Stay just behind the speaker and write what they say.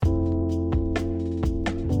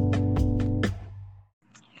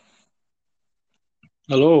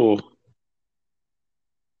Hello.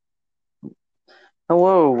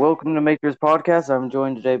 Hello, welcome to Maker's Podcast. I'm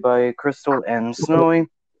joined today by Crystal and Snowy.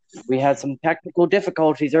 We had some technical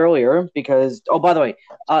difficulties earlier because, oh, by the way,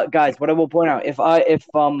 guys, what I will point out, if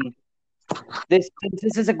this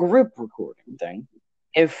is a group recording thing,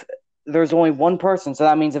 if there's only one person, so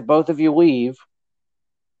that means if both of you leave,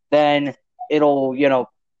 then it'll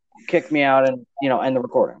kick me out and end the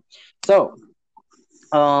recording. So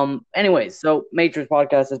anyways, so Matrix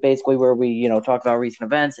podcast is basically where we, talk about recent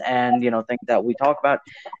events and, things that we talk about.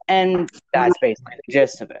 And that's basically the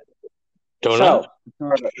gist of it. Donut?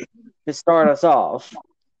 So to start us off,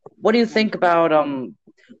 what do you think about,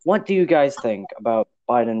 what do you guys think about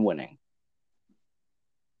Biden winning?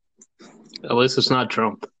 At least it's not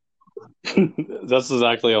Trump. That's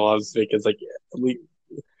exactly all I was thinking. It's like, at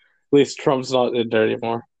least Trump's not in there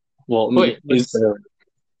anymore. Well, Wait, he's there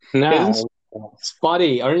now. Isn't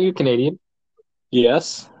Spotty, aren't you Canadian?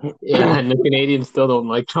 Yes. Yeah, and the Canadians still don't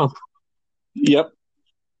like Trump. Yep.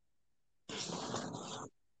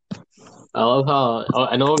 I love how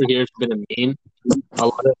I know over here it's been a meme. A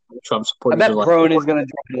lot of Trump I supporters bet are like, Prone is going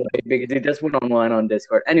to join late because he just went online on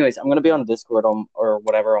Discord. Anyways, I'm going to be on Discord or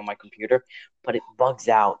whatever on my computer, but it bugs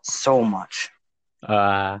out so much.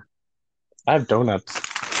 I have donuts.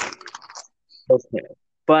 Okay.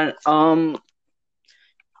 But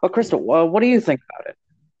Crystal, what do you think about it?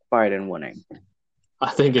 Biden winning. I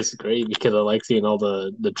think it's great because I like seeing all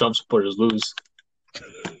the Trump supporters lose.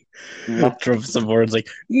 Trump supporters like,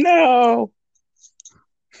 no.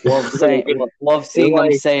 Love seeing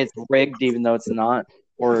them say it's rigged even though it's not,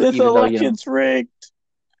 or This even though election's rigged.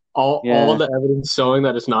 All the evidence showing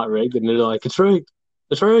that it's not rigged, and they're like, it's rigged.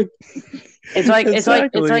 It's rigged. it's like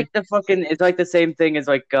Exactly. it's like the same thing as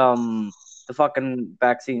like the fucking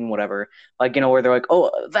vaccine, whatever. Like, where they're like,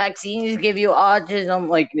 oh, vaccines give you autism.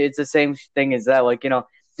 Like, it's the same thing as that. Like, there's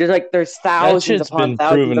That thousands shit's upon been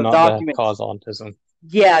thousands proven of not documents. to cause autism.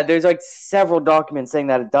 Yeah, there's like several documents saying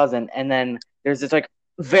that it doesn't, and then there's just like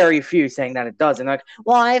very few saying that it doesn't. Like,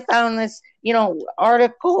 well, I found this,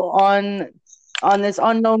 article on this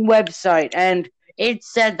unknown website, and it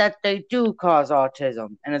said that they do cause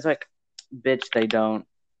autism, and it's like, bitch, they don't.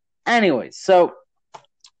 Anyways, so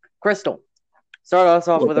Crystal, start us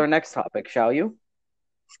off with our next topic, shall you?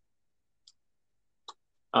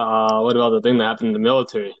 What about the thing that happened in the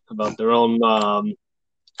military about their own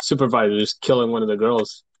supervisors killing one of the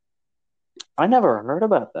girls? I never heard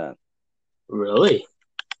about that. Really?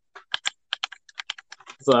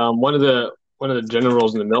 So, one of the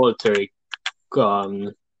generals in the military,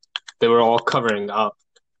 they were all covering up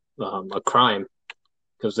a crime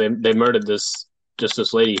because they murdered this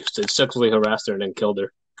lady, they sexually harassed her and then killed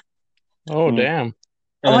her. Oh, damn.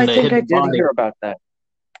 And I then think I the did body. hear about that.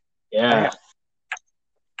 Yeah.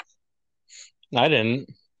 I didn't.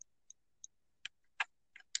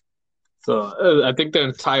 So I think the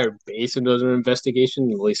entire base of those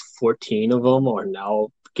investigation, at least 14 of them are now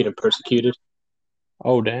getting persecuted.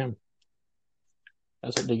 Oh, damn.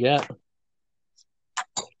 That's what they get.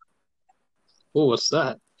 Oh, what's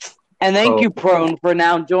that? And thank you, Prone, for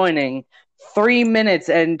now joining 3 minutes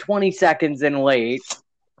and 20 seconds in late.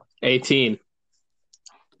 18.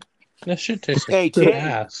 That shit tastes Hey, like Jay.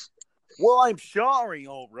 ass. Well, I'm sorry,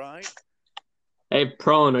 all right. Hey,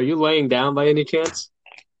 Prone, are you laying down by any chance?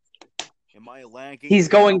 Am I lagging? He's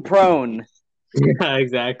going prone. Yeah,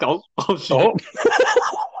 exactly. Oh shit. Oh.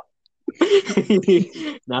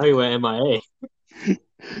 Now he went MIA.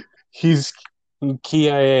 He's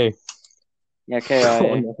KIA. Yeah, KIA.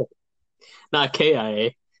 Oh, no. Not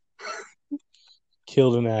KIA.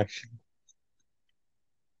 Killed in action.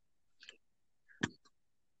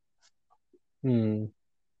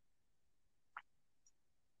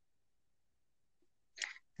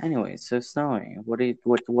 Anyway, so Snowy,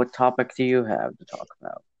 what topic do you have to talk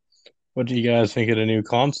about? What do you guys think of the new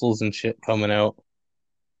consoles and shit coming out?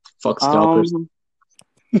 Fuck scalpers.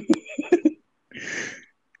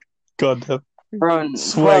 God damn.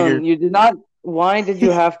 Swagger, you did not. Why did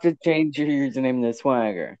you have to change your username to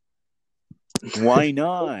Swagger? Why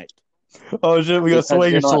not? Oh shit, we got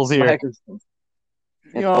Swagger Souls here.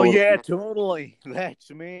 Oh yeah, totally. That's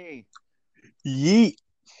me. Yeet.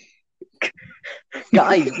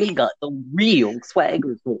 Guys, we got the real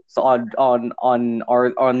Swagger Souls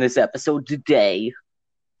on this episode today.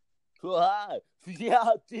 Yeah,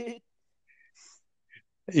 dude.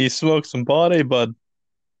 He smoked some body, bud.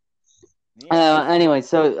 Anyway,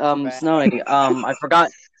 so Snowy, I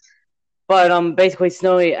forgot, but basically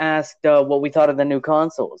Snowy asked what we thought of the new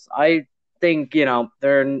consoles. I think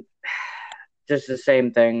they're just the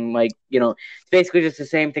same thing. Like, it's basically just the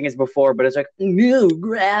same thing as before, but it's like new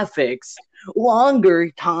graphics, longer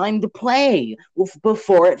time to play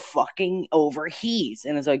before it fucking overheats.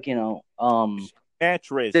 And it's like,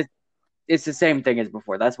 Mattress. it's the same thing as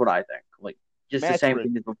before. That's what I think. Like, just the same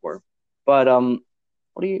Mattress. thing as before. But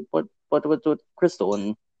what Crystal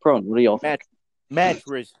and Prone? What do y'all think?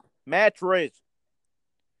 Mattress.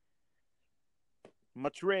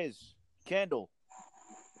 Candle.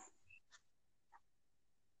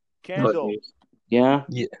 Yeah.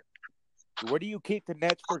 Where do you keep the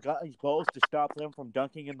nets for guys' balls to stop them from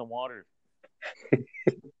dunking in the water?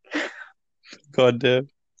 God damn.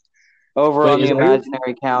 Over Wait, on the is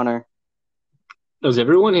imaginary counter. Is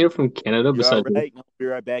everyone here from Canada You're besides all me? right. I'll be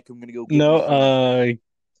right back. I'm gonna go get my phone.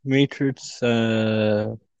 Matrix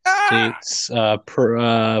states,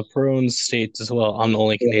 Prone states as well. I'm the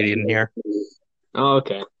only Canadian here. Oh,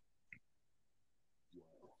 okay.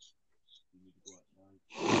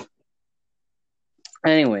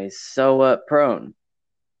 Anyways, so Prone.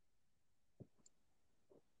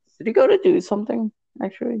 Did he go to do something,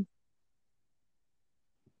 actually?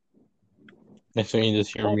 Next thing you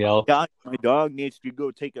just hear him yell, My dog needs to go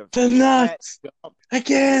take a the nuts!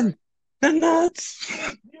 Again! The nuts!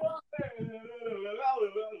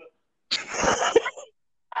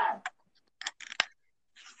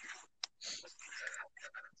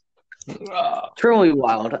 Truly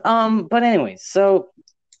wild. But anyways, so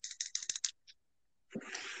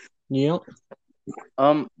Yeah.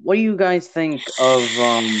 what do you guys think of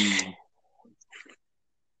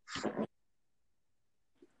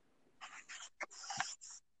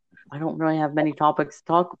I don't really have many topics to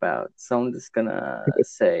talk about, so I'm just gonna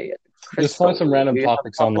say Just find some random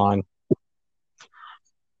topics online.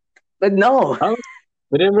 But no.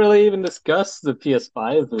 We didn't really even discuss the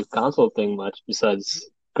PS5 the console thing much besides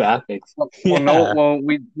graphics. No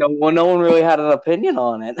one really had an opinion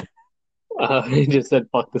on it. He just said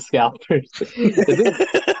fuck the scalpers.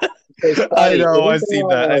 I know, I've seen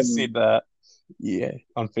that. Yeah,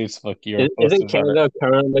 on Facebook. Isn't Canada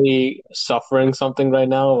currently suffering something right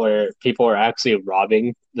now where people are actually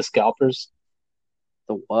robbing the scalpers?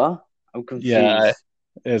 The what? I'm confused. Yeah,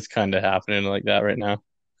 it's kind of happening like that right now.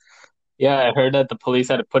 Yeah, I heard that the police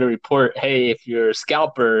had to put a report, hey, if you're a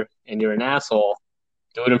scalper and you're an asshole,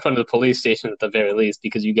 do it in front of the police station at the very least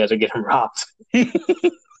because you guys are getting robbed.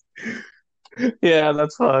 Yeah,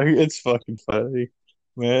 that's funny. It's fucking funny,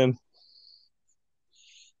 man.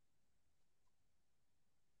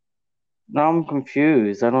 Now I'm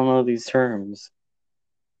confused. I don't know these terms.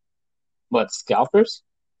 What, scalpers?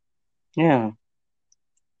 Yeah.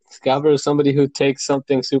 Scalper is somebody who takes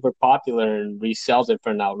something super popular and resells it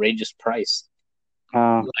for an outrageous price.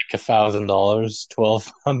 Like $1,000,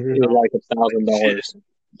 $1,200. Like $1,000.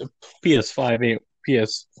 PS5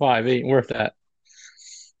 ain't worth that.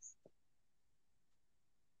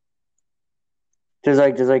 There's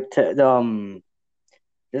like,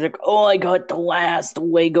 oh, I got the last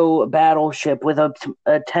Lego battleship with a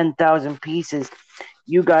 10,000 pieces.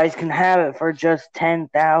 You guys can have it for just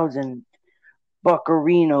 10,000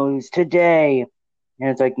 buccarinos today. And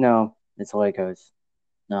it's like, no, it's Legos.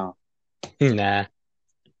 No. Nah.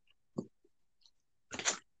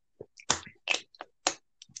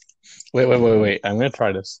 Wait. I'm going to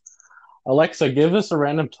try this. Alexa, give us a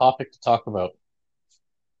random topic to talk about.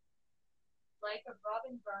 Life of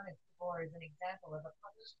Robin Burnett War is an example of a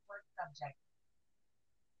published work subject.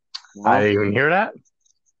 I didn't even hear that.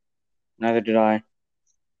 Neither did I.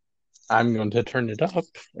 I'm going to turn it up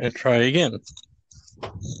and try again.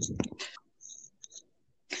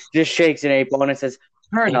 Just shakes an 8-ball and it says,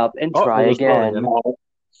 turn up and try again.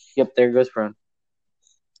 Yep, there goes Prone.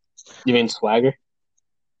 You mean Swagger?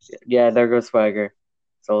 Yeah, there goes Swagger.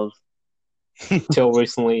 Sold. Until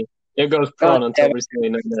recently. There goes Prone until recently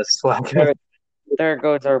known as Swagger. There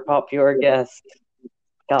goes our popular guest.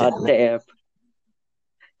 God damn.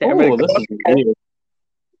 Oh, this is weird.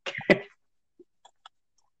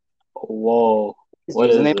 Whoa. What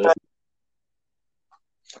is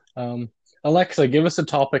this? Alexa, give us a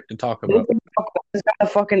topic to talk about. I just got a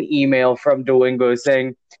fucking email from Duolingo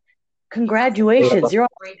saying, congratulations, you're on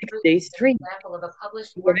 6 days stream. Example of a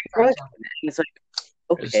published work And subject. it's like,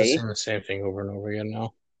 okay. It's just saying the same thing over and over again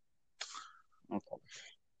now.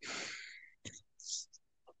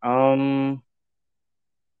 Well,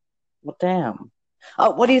 damn.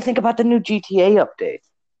 What do you think about the new GTA update?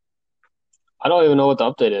 I don't even know what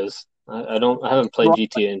the update is. I haven't played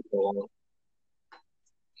GTA in so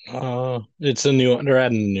long. It's a new. They're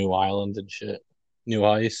adding a new island and shit. New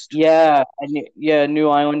heist. Yeah, new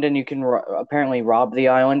island, and you can apparently rob the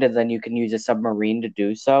island, and then you can use a submarine to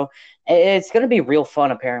do so. It's gonna be real fun,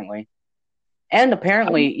 apparently. And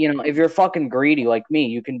apparently, if you're fucking greedy like me,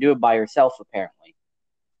 you can do it by yourself, apparently.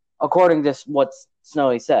 According to what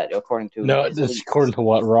Snowy said, according to No, his it's leaks. according to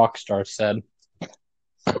what Rockstar said,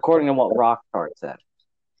 According to what Rockstar said.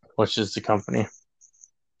 which is the company.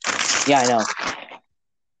 Yeah, I know.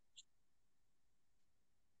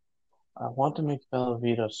 I want to make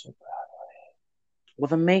Velveeta so bad. Well,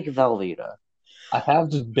 then make Velveeta. I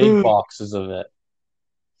have the big boxes of it.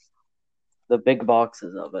 The big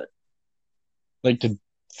boxes of it. Like the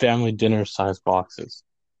family dinner size boxes.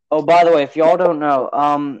 Oh, by the way, if y'all don't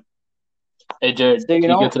know, Hey, Jared, So can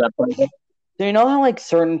you get to that point? do you know how like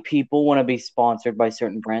certain people want to be sponsored by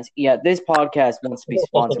certain brands? Yeah, this podcast wants to be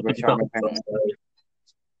sponsored by Charmin, apparently.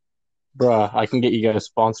 Bruh, I can get you guys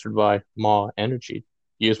sponsored by Maw Energy.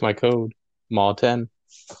 Use my code MAW10.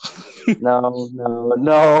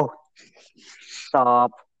 No.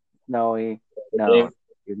 Stop. No, you're not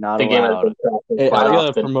The game has allowed. been crashing Hey, quite I gotta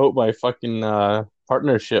often. promote my fucking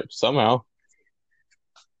partnership somehow.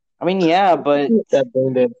 I mean, yeah, but That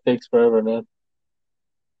brain dance takes forever, man.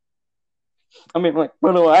 I mean, like,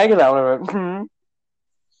 what do I get out of it?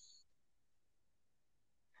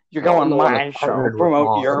 You're going No on one my has show, partnered with promote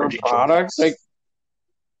Maw your Energy products. Like, drinks.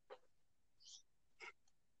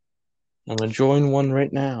 I'm gonna join one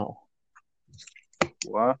right now.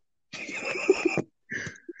 what?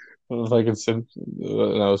 If I can send,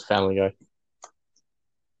 that was Family Guy.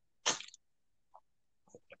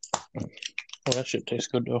 Oh, that shit tastes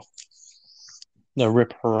good though. The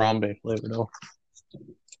Rip Harambe flavor though.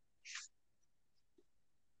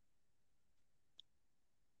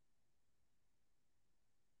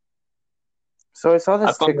 So I saw I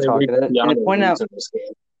this found TikTok they reached and beyond it the pointed out. roots of this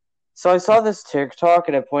game. So I saw this TikTok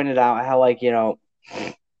and it pointed out how, like, the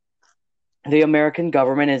American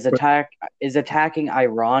government is attacking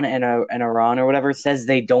Iran and Iran or whatever, says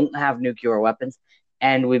they don't have nuclear weapons,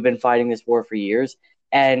 and we've been fighting this war for years.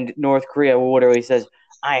 And North Korea literally says,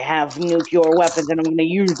 "I have nuclear weapons and I'm going to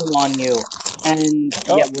use them on you." And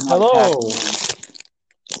Oh, we're not hello. attacking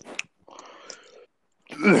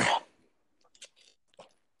them.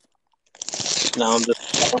 Now I'm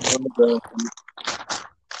just on the ground.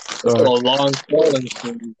 It's a long falling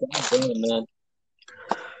scene. God damn, man.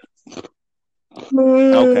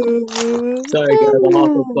 Okay. Sorry, guys. I'm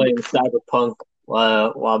also playing Cyberpunk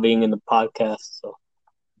while being in the podcast. So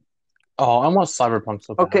Oh, I want Cyberpunk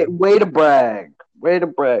so bad. Okay, way to brag. Way to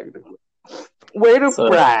brag. So-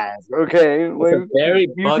 brag, okay? it's a very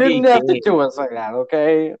You buggy didn't have to game. do us like that,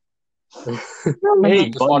 okay? Hey,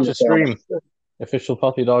 just watch the stream. Official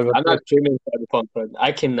Puppy Dog. I'm not streaming Cyberpunk, but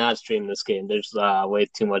I cannot stream this game. There's way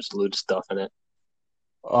too much loot stuff in it.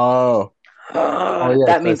 Oh. Oh yeah.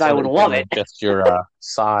 That means I would love it. Just your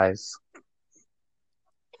size.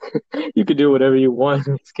 You can do whatever you want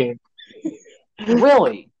in this game.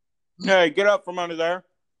 Really? Hey, get up from under there.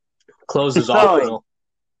 Clothes is Sorry. optional.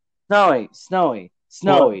 Snowy.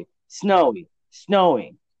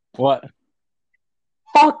 What?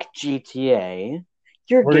 Fuck GTA.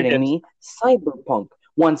 You're What are you getting me Cyberpunk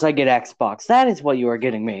once I get Xbox. That is what you are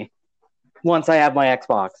getting me. Once I have my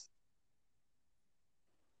Xbox.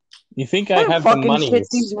 You think I That have the fucking money? shit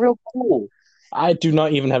seems real cool. I do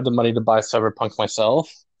not even have the money to buy Cyberpunk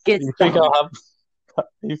myself. Get You think some. I'll have?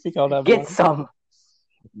 You think I'll have? Get some.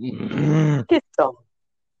 money? Get some.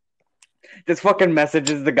 This fucking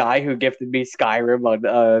messages the guy who gifted me Skyrim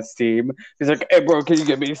on Steam. He's like, "Hey, bro, can you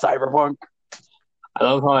get me Cyberpunk?" I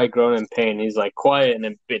love how I groan in pain. He's like quiet, and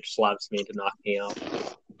then bitch slaps me to knock me out.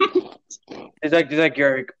 He's like,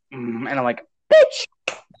 you're, and I'm like, bitch.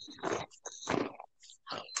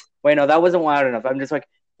 Wait, no, that wasn't loud enough. I'm just like,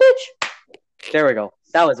 bitch. There we go.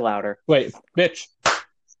 That was louder. Wait, bitch.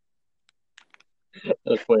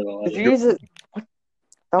 That's way loud. Did you use it?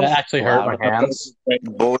 That actually hurt my hands.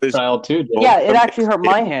 Boys, Trial 2, Joel. Yeah, it actually hurt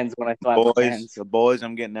my hands when I slapped my boys, hands. boys,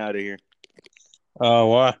 I'm getting out of here. Oh,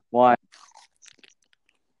 what? Why?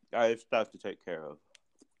 I have stuff to take care of.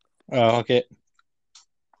 Oh, okay.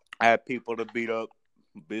 I have people to beat up,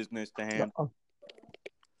 business to handle.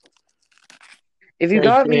 If you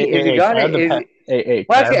got me, if you got it, Hey,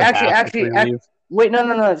 well, can I have the pass actually, before you leave? wait,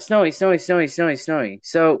 no, Snowy. So,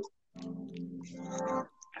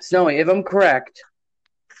 Snowy, if I'm correct,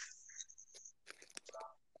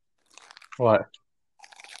 What?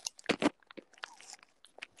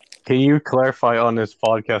 Can you clarify on this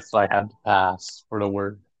podcast that I had to pass for the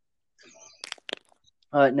word?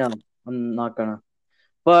 no, I'm not gonna.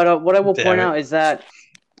 But what I will Damn point it. out is that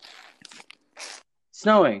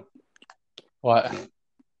Snowy, What?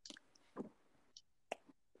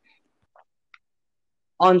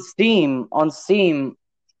 on Steam,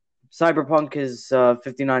 Cyberpunk is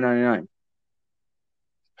 $59.99.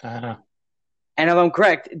 And if I'm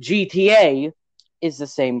correct, GTA is the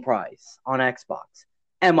same price on Xbox.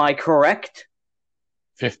 Am I correct?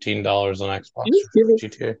 $15 on Xbox You for give it-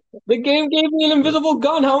 GTA. The game gave me an invisible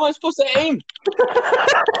gun. How am I supposed to aim?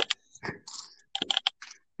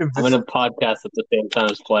 I'm in a podcast at the same time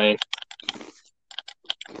as playing.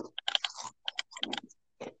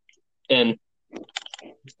 And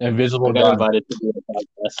Invisible I got gun. invited to do a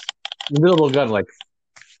podcast. Invisible gun, like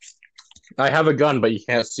I have a gun, but you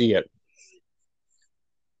can't see it.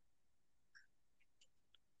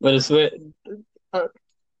 But it's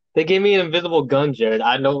they gave me an invisible gun, Jared.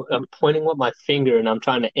 I know I'm pointing with my finger and I'm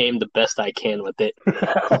trying to aim the best I can with it.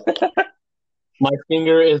 My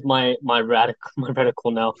finger is my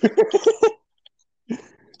reticle now.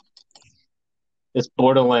 It's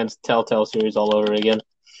Borderlands Telltale series all over again.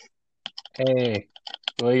 Hey,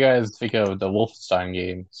 what do you guys think of the Wolfenstein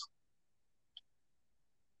games?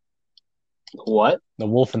 What? The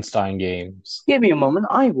Wolfenstein games. Give me a moment.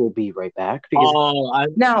 I will be right back. Because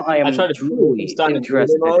now I am tried to beat truly Wolfenstein in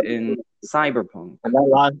interested mode. in Cyberpunk. And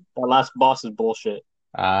that last boss is bullshit.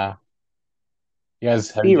 Have you Be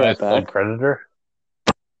guys right played back. Predator?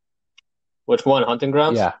 Which one? Hunting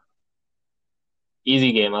Grounds? Yeah,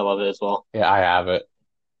 Easy game. I love it as well. I have it.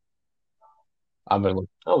 I've been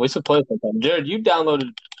Oh, we should play it sometime. Jared, you downloaded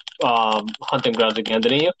Hunting Grounds again,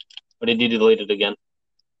 didn't you? Or did you delete it again?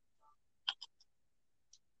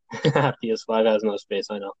 PS5 has no space,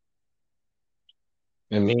 I know.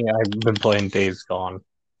 and me. I've been playing Days Gone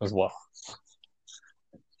as well.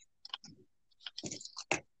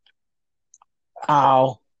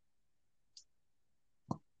 Ow!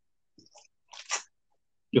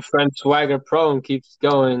 Your friend Swagger Pro keeps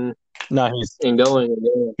going No, he's and going and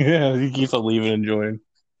going. yeah. He keeps on leaving and joining.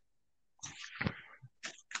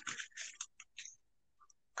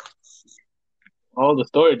 Oh, the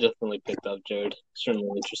story definitely picked up, Jared. Certainly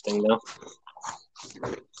interesting now.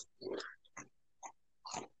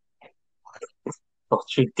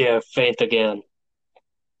 Don't you dare faint again.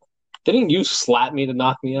 Didn't you slap me to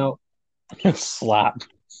knock me out? Slapped.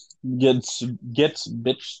 Gets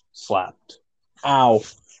bitch slapped. Ow!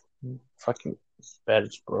 Fucking bed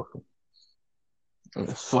is broken.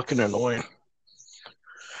 It's fucking annoying.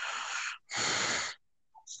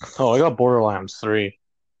 Oh, I got Borderlands 3.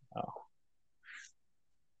 Oh.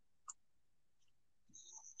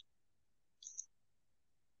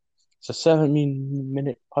 It's a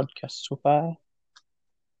 7-minute podcast so far.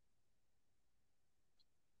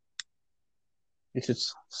 It's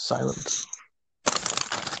just silence.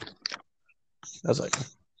 I was like,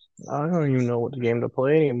 I don't even know what game to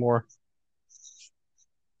play anymore.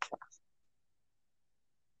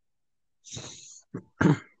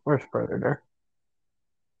 Where's Predator?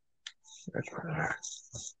 There's Predator.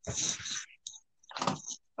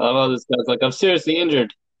 I love how this guy's like, I'm seriously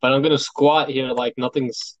injured, but I'm gonna squat here like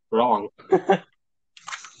nothing's wrong.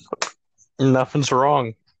 Nothing's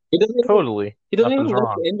wrong. He doesn't even Totally. Nothing's look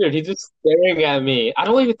wrong. injured. He's just staring at me. I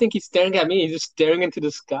don't even think he's staring at me. He's just staring into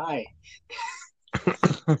the sky.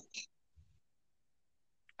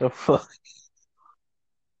 The fuck?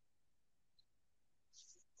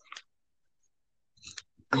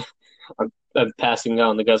 I'm passing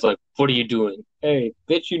out, and the guy's like, "What are you doing?" Hey,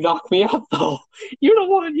 bitch, you knocked me out though. You're the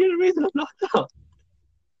one. You're the reason I'm knocked out.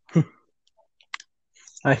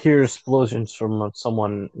 I hear explosions from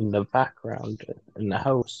someone in the background in the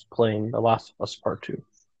house playing The Last of Us Part 2.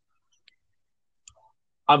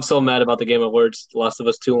 I'm so mad about the Game Awards. The Last of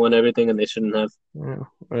Us 2 won everything, and they shouldn't have.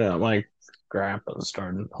 Yeah, my grandpa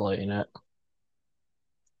started playing it.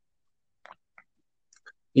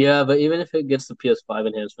 Yeah, but even if it gets the PS5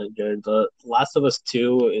 enhancement, Jared, the Last of Us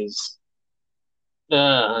 2 is,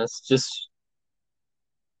 it's just,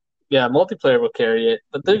 yeah, multiplayer will carry it.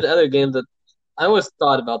 But there's other games that I always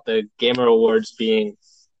thought about the Gamer Awards being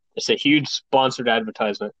it's a huge sponsored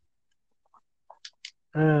advertisement.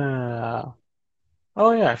 Oh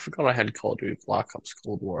yeah, I forgot I had Call of Duty Black Ops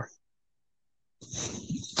Cold War.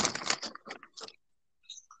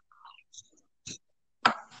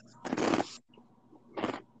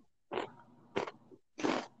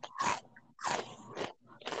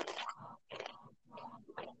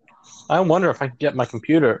 I wonder if I can get my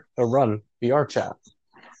computer to run VR chat.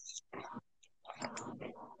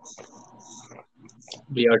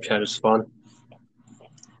 VR chat is fun.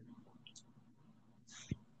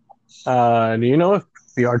 Do you know if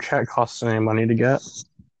VR chat costs any money to get?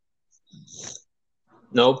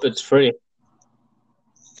 Nope, it's free.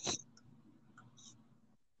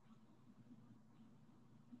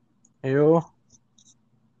 Ew.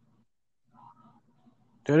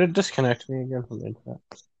 Did it disconnect me again from the internet?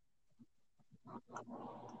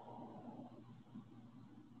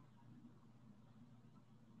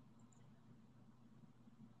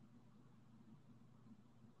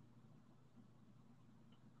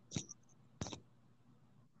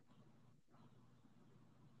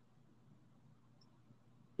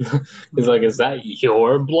 He's like, "Is that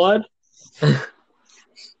your blood?"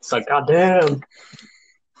 It's like, "God damn."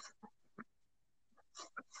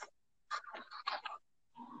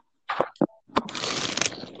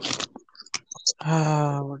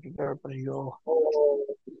 Where did everybody go?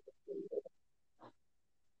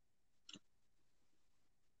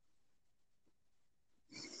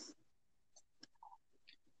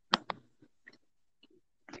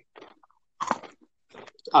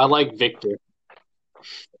 I like Victor.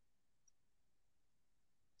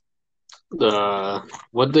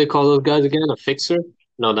 What do they call those guys again? A fixer?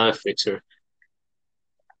 No, not a fixer.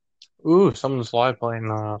 Ooh, someone's live playing.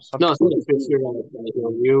 No, it's not a fixer that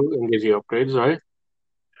heals you and gives you upgrades, right?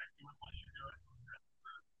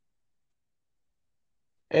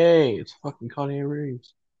 Hey, it's fucking Kanye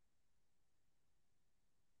Reeves.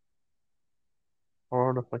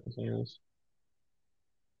 Or what the fuck his name is?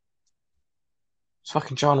 It's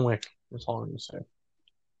fucking John Wick. That's all I'm gonna say.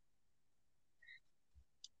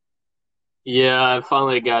 Yeah, I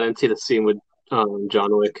finally got into the scene with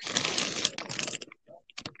John Wick.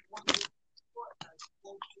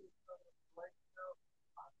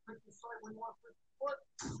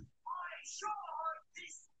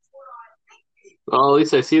 Well, at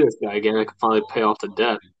least I see this guy again. I can finally pay off the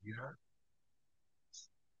debt.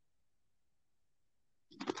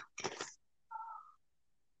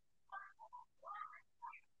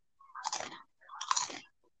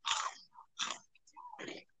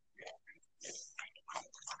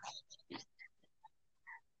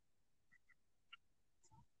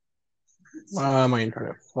 My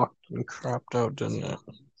internet fucking crapped out, didn't it?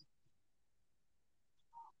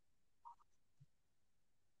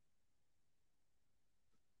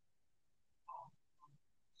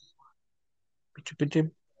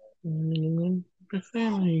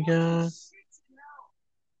 Family guy.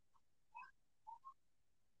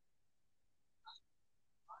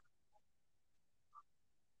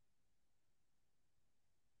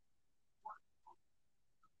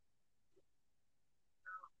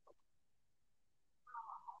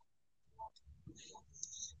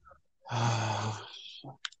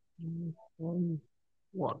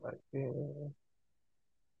 What the hell?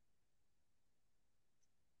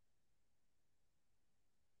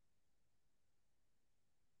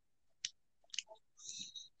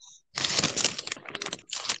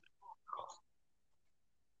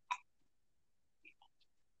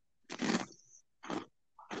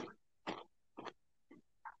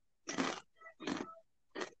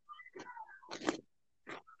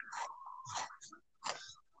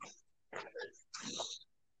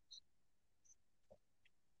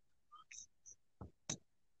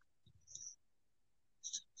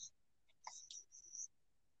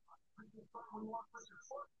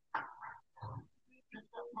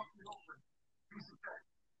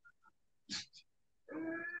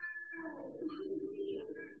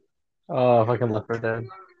 Oh, if I can Left 4 Dead.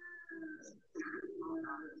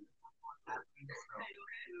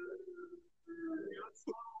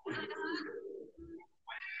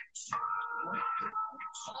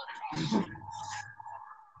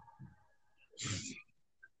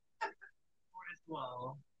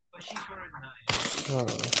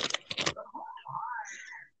 Oh.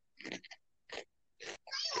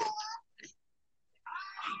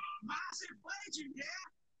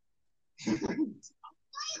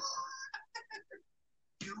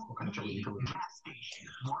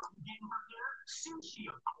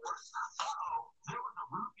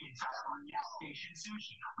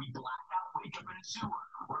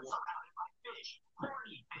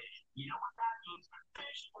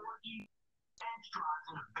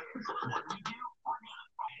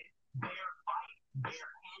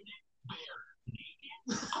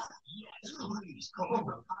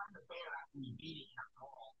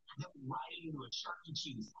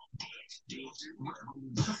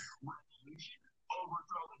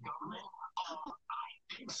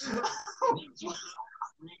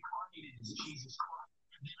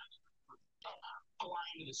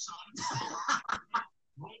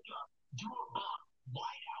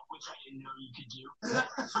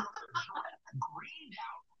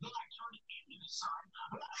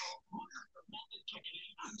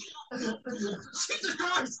 Jesus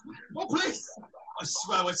Christ! Oh, please! I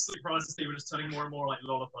swear we're surprised to see we're just turning more and more like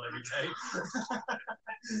Lollipop every day.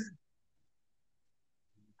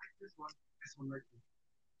 This one right here.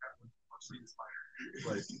 That one. I'll see the spider.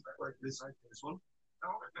 Like this side, this one? No,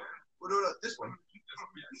 no, this one.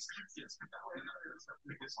 Yes.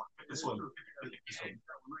 This one. This one.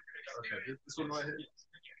 Okay, this one right here.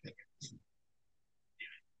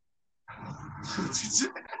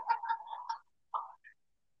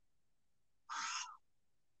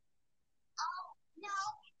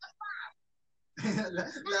 Le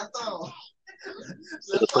ha atado.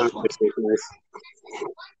 The PlayStation is.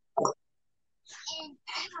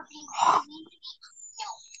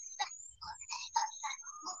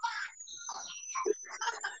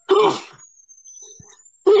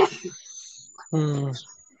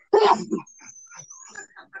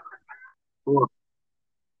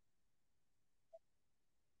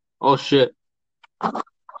 Oh shit!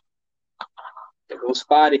 There goes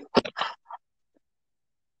Spotty.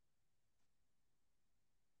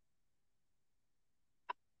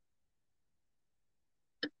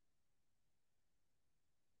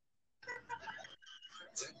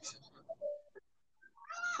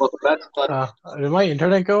 Welcome back, Spotty. Did my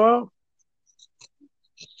internet go out?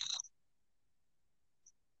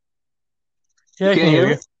 Yeah, I You can can't hear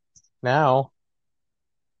hear you. Now.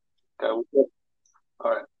 Okay, we're good.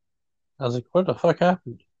 All right. I was like, what the fuck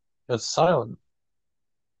happened? It's silent.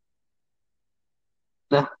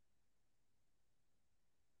 Yeah.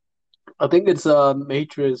 I think it's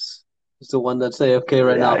Matriz is the one that's AFK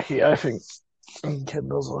right now. Yeah, I think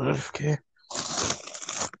Kendall's on AFK.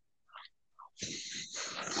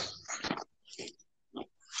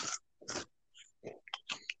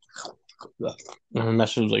 And the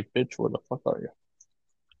message was like, bitch, where the fuck are you?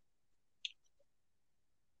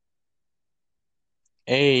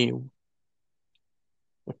 Hey,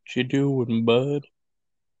 what you doing, bud?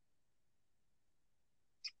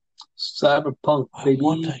 Cyberpunk, I baby.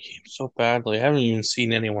 want that game so badly. I haven't even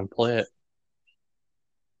seen anyone play it.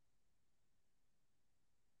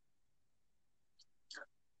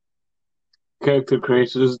 Character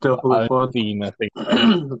creation is definitely fun. I've seen, I think.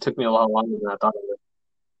 It took me a lot longer than I thought it would.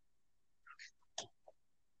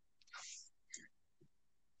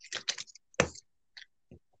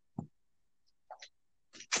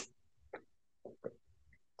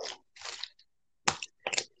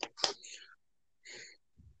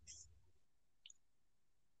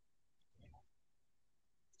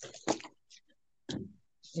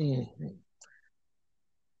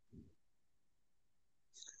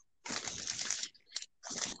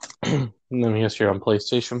 And then yes, you're on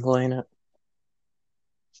PlayStation playing it.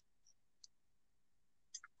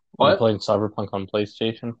 You're What? playing Cyberpunk on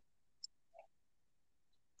PlayStation?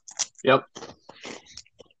 Yep.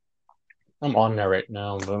 I'm on there right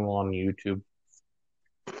now, but I'm on YouTube.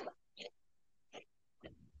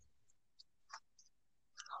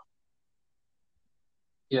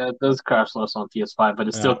 Yeah, it does crash less on PS5, but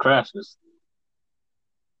it still Yeah. crashes.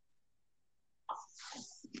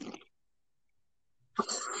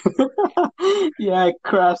 Yeah, it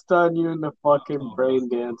crashed on you in the fucking brain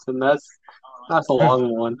dance, and that's a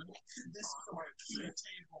long one.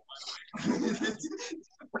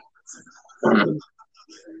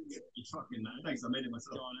 Thanks, I made it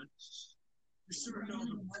myself.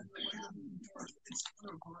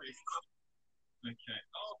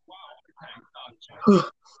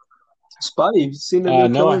 Spotty, have you seen the new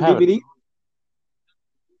No, I Killer haven't. DVD?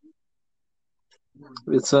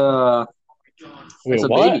 It's a Wait,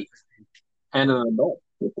 what? baby and an adult.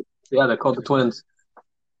 Yeah, they're called the twins.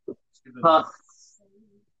 Huh?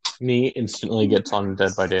 Me instantly gets on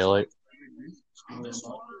Dead by Daylight.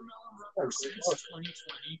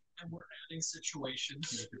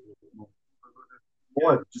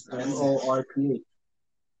 What? MORP.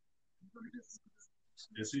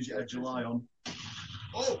 As soon as you add July on.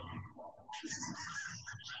 Oh!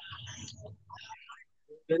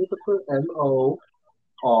 Then you put MORPA.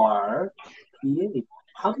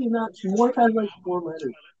 How can you not? Morph has like 4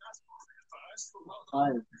 letters.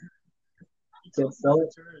 5. You can't spell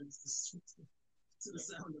it.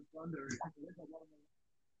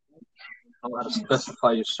 I don't know how to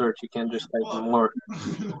specify your search. You can't just type more.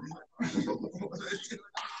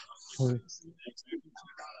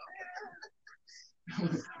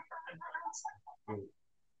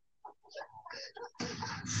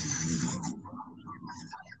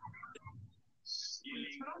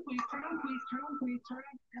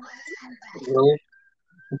 Really?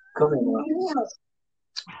 Come on.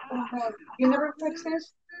 You never fix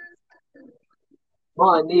this? Well,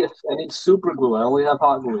 I need super glue. I only have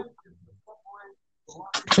hot glue.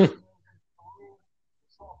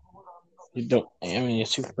 You don't have any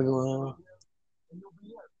super glue.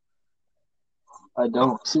 I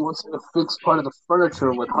don't. She wants me to fix part of the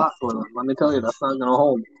furniture with hot glue. Let me tell you, that's not gonna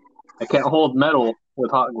hold. I can't hold metal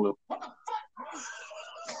with hot glue.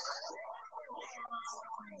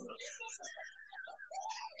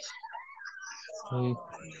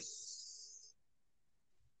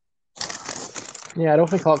 Yeah, I don't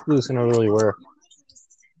think hot glue is gonna really work.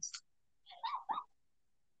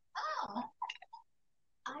 Oh,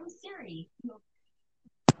 I'm Siri.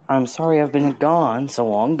 I'm sorry I've been gone so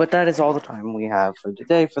long, but that is all the time we have for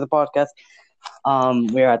today for the podcast.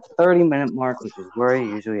 We're at the 30-minute mark, which is where I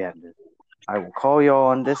usually end it. I will call you all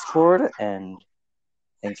on Discord, and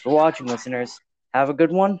thanks for watching, listeners. Have a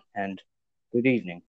good one, and good evening.